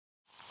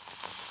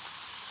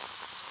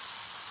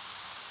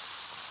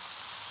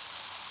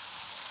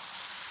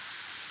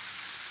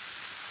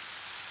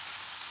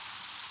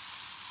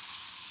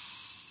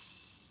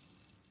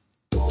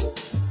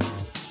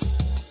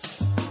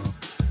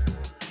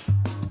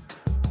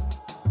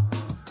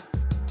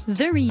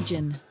The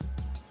region.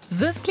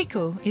 Veuve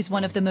Clicquot is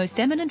one of the most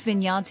eminent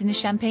vineyards in the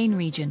Champagne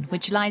region,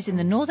 which lies in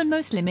the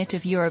northernmost limit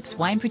of Europe's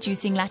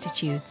wine-producing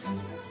latitudes.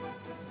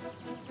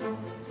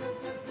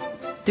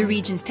 The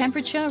region's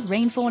temperature,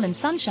 rainfall and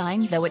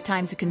sunshine, though at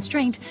times a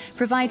constraint,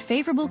 provide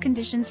favorable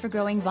conditions for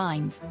growing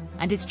vines,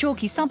 and its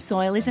chalky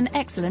subsoil is an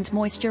excellent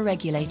moisture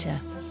regulator.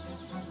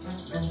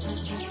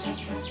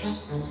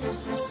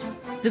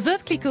 The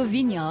Veuve Clicquot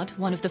vineyard,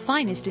 one of the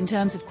finest in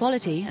terms of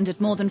quality and at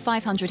more than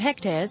 500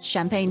 hectares,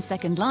 Champagne's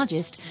second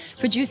largest,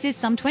 produces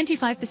some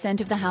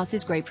 25% of the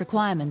house's grape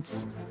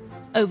requirements.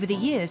 Over the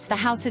years, the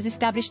house has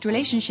established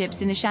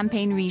relationships in the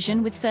Champagne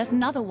region with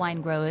certain other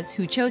wine growers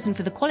who, chosen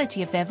for the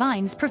quality of their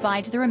vines,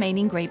 provide the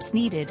remaining grapes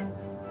needed.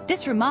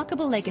 This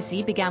remarkable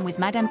legacy began with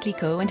Madame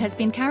Clicquot and has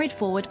been carried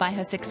forward by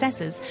her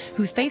successors,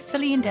 who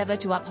faithfully endeavor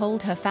to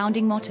uphold her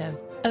founding motto: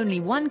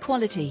 only one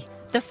quality,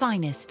 the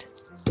finest.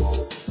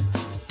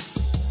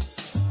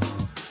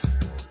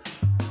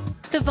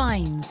 The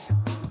vines.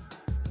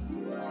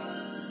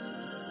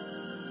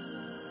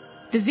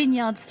 The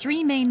vineyard's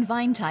three main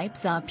vine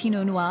types are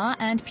Pinot Noir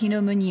and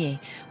Pinot Meunier,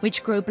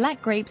 which grow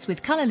black grapes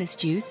with colorless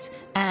juice,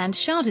 and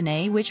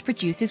Chardonnay, which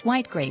produces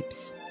white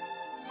grapes.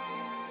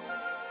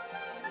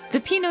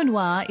 The Pinot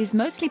Noir is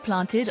mostly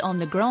planted on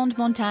the Grande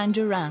Montagne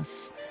de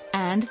Reims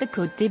and the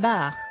Côte des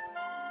Bars.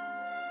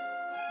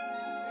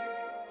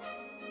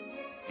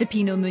 The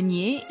Pinot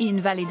Meunier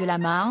in Vallée de la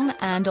Marne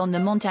and on the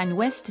Montagne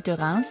Ouest de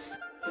Reims,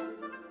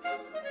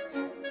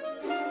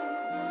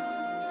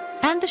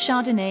 and the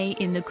Chardonnay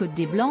in the Côte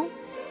des Blancs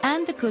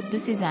and the Côte de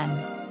Sézanne.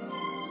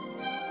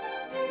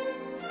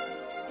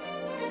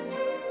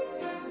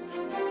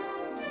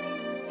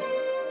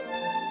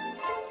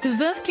 The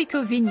Veuve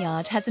Clicquot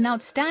vineyard has an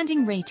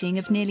outstanding rating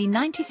of nearly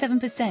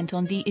 97%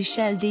 on the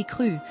Échelle des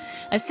Crus,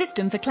 a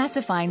system for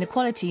classifying the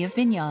quality of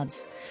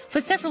vineyards.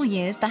 For several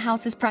years, the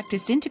house has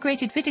practiced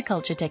integrated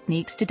viticulture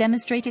techniques to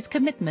demonstrate its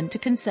commitment to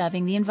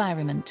conserving the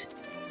environment.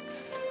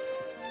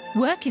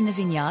 Work in the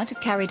vineyard,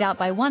 carried out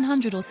by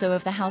 100 or so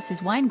of the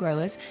house's wine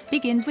growers,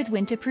 begins with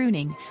winter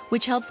pruning,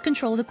 which helps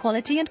control the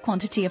quality and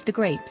quantity of the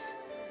grapes.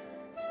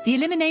 The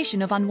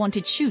elimination of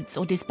unwanted shoots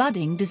or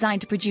disbudding,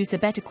 designed to produce a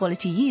better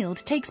quality yield,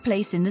 takes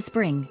place in the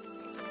spring.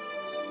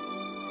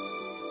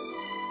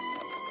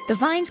 The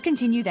vines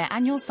continue their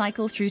annual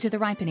cycle through to the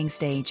ripening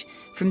stage.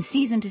 From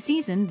season to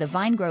season, the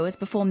vine growers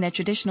perform their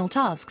traditional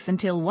tasks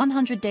until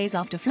 100 days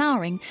after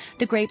flowering,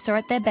 the grapes are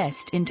at their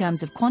best in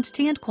terms of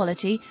quantity and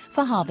quality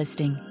for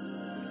harvesting.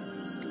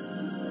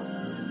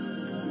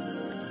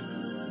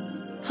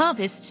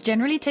 Harvests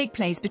generally take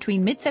place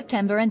between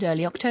mid-September and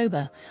early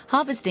October.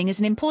 Harvesting is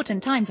an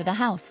important time for the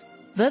house.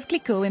 Veuve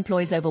Clicquot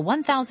employs over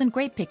 1,000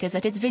 grape pickers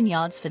at its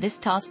vineyards for this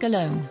task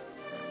alone.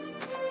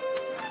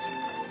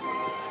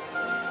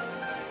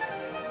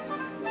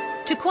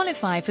 To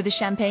qualify for the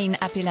Champagne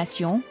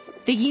appellation,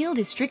 the yield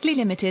is strictly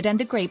limited and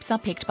the grapes are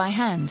picked by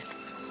hand.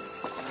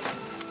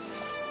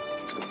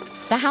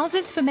 The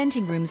house's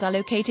fermenting rooms are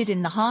located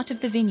in the heart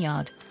of the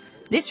vineyard.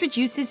 This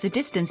reduces the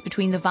distance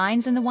between the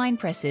vines and the wine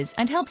presses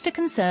and helps to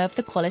conserve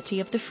the quality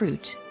of the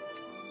fruit.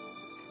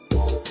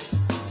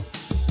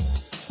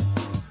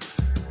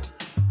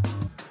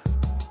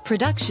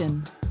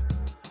 Production.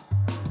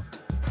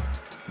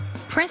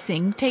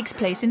 Pressing takes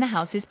place in the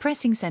house's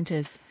pressing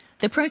centers.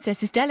 The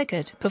process is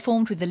delicate,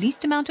 performed with the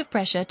least amount of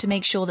pressure to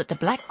make sure that the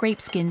black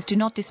grape skins do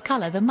not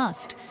discolor the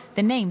must,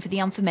 the name for the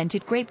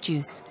unfermented grape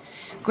juice.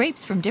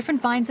 Grapes from different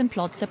vines and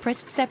plots are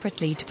pressed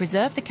separately to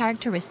preserve the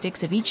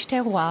characteristics of each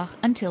terroir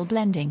until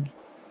blending.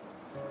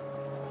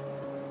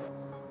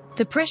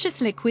 The precious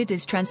liquid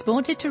is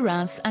transported to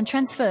Reims and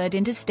transferred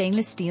into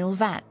stainless steel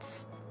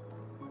vats.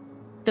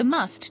 The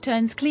must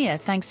turns clear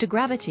thanks to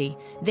gravity,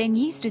 then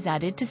yeast is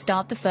added to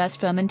start the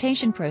first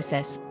fermentation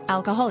process,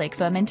 alcoholic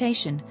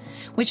fermentation,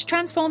 which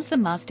transforms the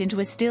must into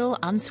a still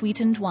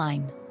unsweetened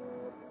wine.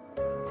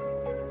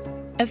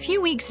 A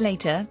few weeks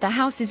later, the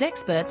house's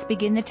experts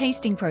begin the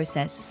tasting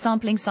process,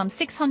 sampling some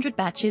 600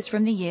 batches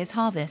from the year's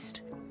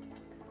harvest.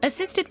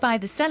 Assisted by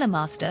the cellar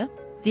master,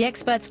 the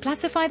experts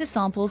classify the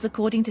samples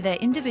according to their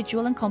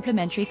individual and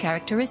complementary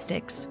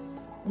characteristics.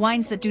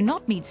 Wines that do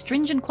not meet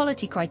stringent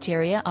quality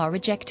criteria are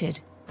rejected.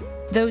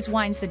 Those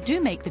wines that do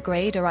make the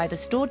grade are either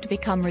stored to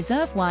become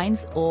reserve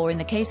wines or, in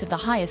the case of the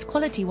highest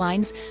quality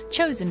wines,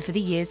 chosen for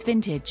the year's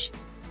vintage.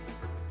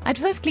 At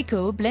Veuve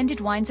Clicquot, blended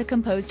wines are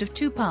composed of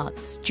two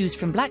parts, juice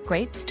from black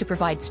grapes to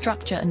provide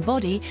structure and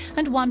body,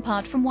 and one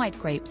part from white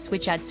grapes,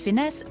 which adds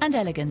finesse and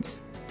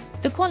elegance.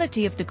 The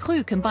quality of the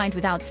cru combined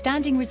with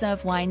outstanding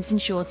reserve wines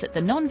ensures that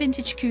the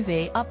non-vintage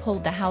cuvées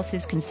uphold the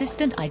house's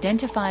consistent,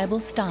 identifiable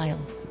style.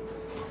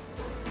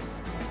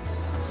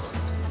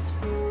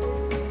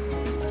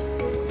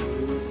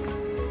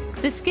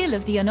 The skill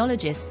of the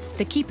oenologists,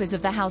 the keepers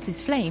of the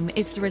house's flame,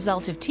 is the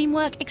result of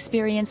teamwork,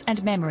 experience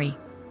and memory.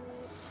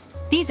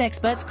 These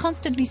experts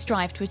constantly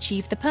strive to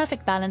achieve the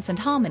perfect balance and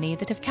harmony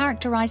that have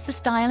characterized the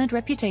style and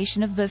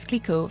reputation of Veuve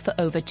Clicquot for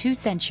over 2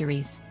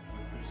 centuries.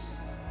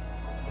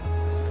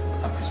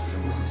 En plus,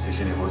 j'aime beaucoup, c'est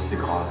généreux, c'est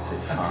gras, c'est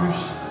fin,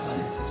 c'est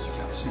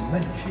super. C'est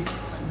magnifique,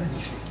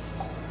 magnifique.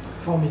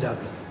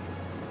 Formidable.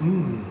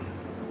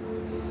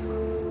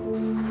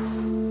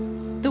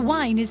 The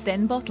wine is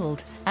then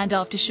bottled, and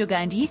after sugar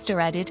and yeast are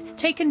added,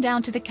 taken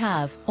down to the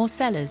cave, or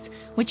cellars,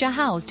 which are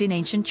housed in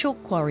ancient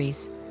chalk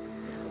quarries.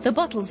 The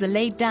bottles are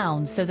laid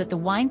down so that the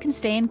wine can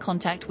stay in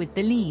contact with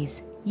the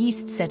lees,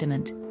 yeast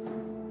sediment.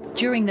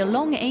 During the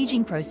long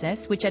aging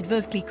process, which at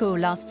Veuve Clicquot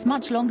lasts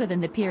much longer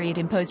than the period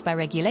imposed by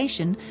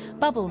regulation,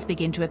 bubbles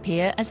begin to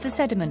appear as the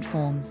sediment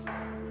forms.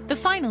 The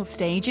final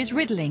stage is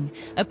riddling,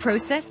 a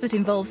process that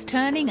involves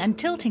turning and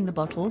tilting the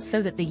bottles so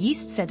that the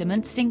yeast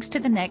sediment sinks to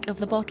the neck of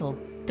the bottle.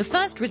 The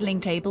first riddling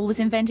table was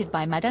invented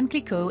by Madame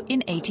Clicquot in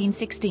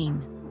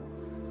 1816.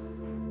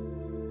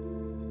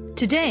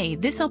 Today,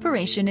 this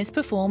operation is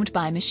performed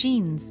by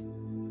machines.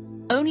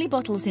 Only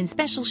bottles in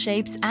special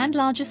shapes and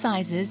larger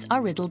sizes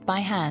are riddled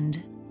by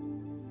hand.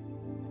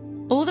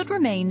 All that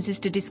remains is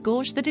to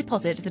disgorge the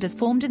deposit that has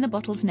formed in the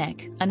bottle's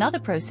neck, another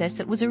process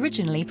that was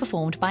originally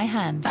performed by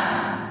hand.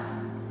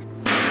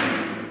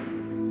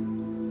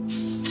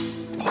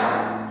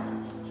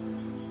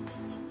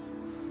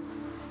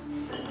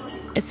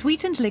 A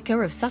sweetened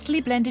liquor of subtly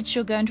blended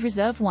sugar and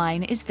reserve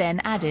wine is then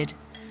added.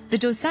 The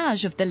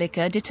dosage of the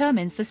liquor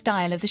determines the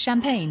style of the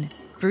champagne,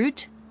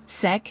 brut,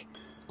 sec,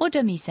 or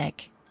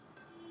demi-sec.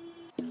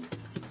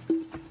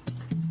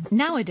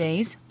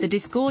 Nowadays, the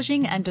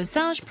disgorging and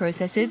dosage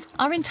processes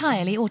are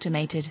entirely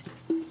automated.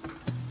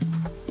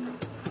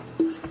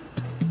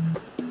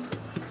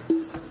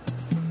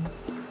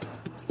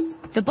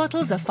 The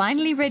bottles are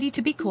finally ready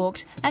to be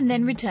corked and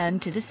then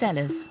returned to the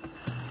cellars.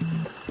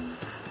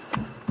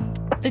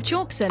 The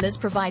chalk cellars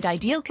provide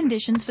ideal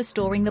conditions for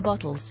storing the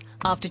bottles.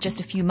 After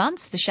just a few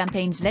months, the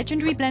champagne's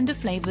legendary blend of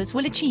flavors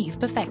will achieve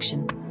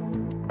perfection.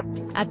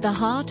 At the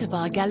heart of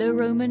our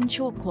Gallo-Roman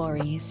chalk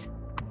quarries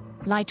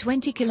lie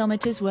 20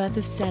 kilometers worth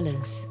of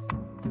cellars,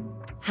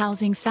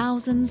 housing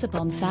thousands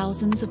upon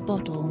thousands of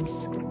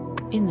bottles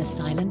in the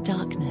silent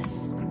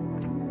darkness.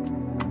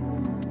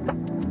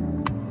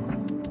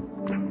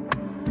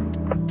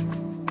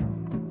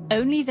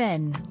 Only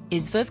then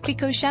is Veuve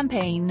Clicquot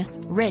champagne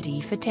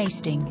ready for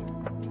tasting.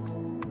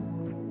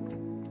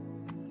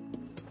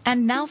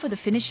 And now for the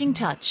finishing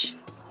touch.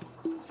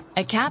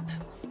 A cap,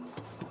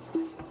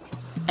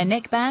 a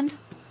neckband,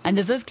 and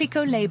the Veuve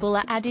Clicquot label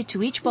are added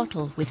to each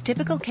bottle with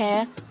typical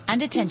care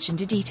and attention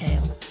to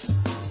detail.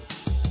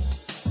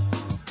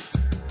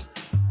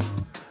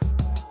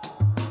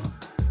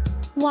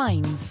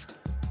 Wines.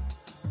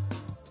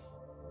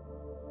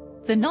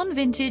 The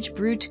non-vintage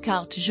Brut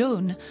Carte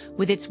Jaune,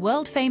 with its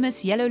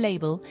world-famous yellow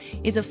label,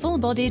 is a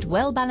full-bodied,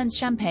 well-balanced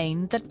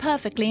champagne that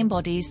perfectly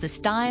embodies the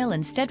style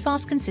and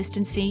steadfast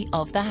consistency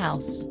of the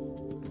house.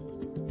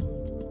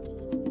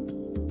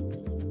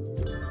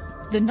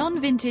 The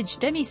non-vintage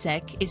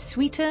demi-sec is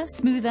sweeter,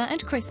 smoother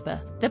and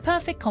crisper, the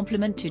perfect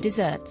complement to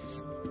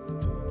desserts.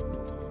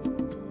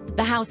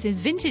 The house's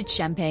vintage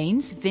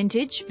champagnes,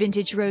 vintage,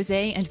 vintage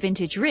rosé and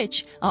vintage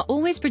rich, are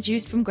always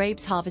produced from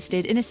grapes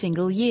harvested in a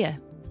single year.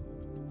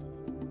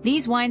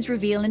 These wines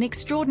reveal an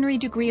extraordinary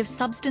degree of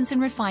substance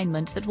and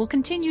refinement that will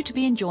continue to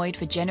be enjoyed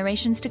for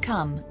generations to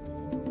come.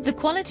 The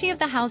quality of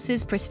the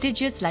house's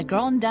prestigious La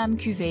Grande Dame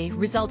cuvée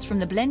results from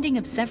the blending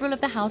of several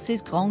of the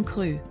house's Grand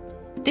Crus.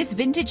 This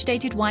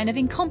vintage-dated wine of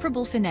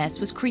incomparable finesse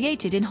was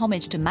created in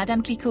homage to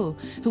Madame Clicquot,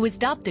 who was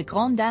dubbed the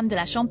Grande Dame de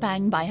la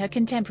Champagne by her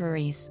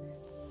contemporaries.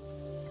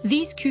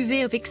 These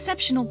cuvées of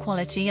exceptional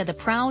quality are the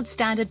proud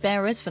standard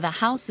bearers for the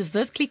house of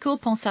Veuve Clicquot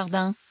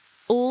Ponsardin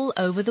all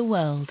over the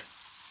world.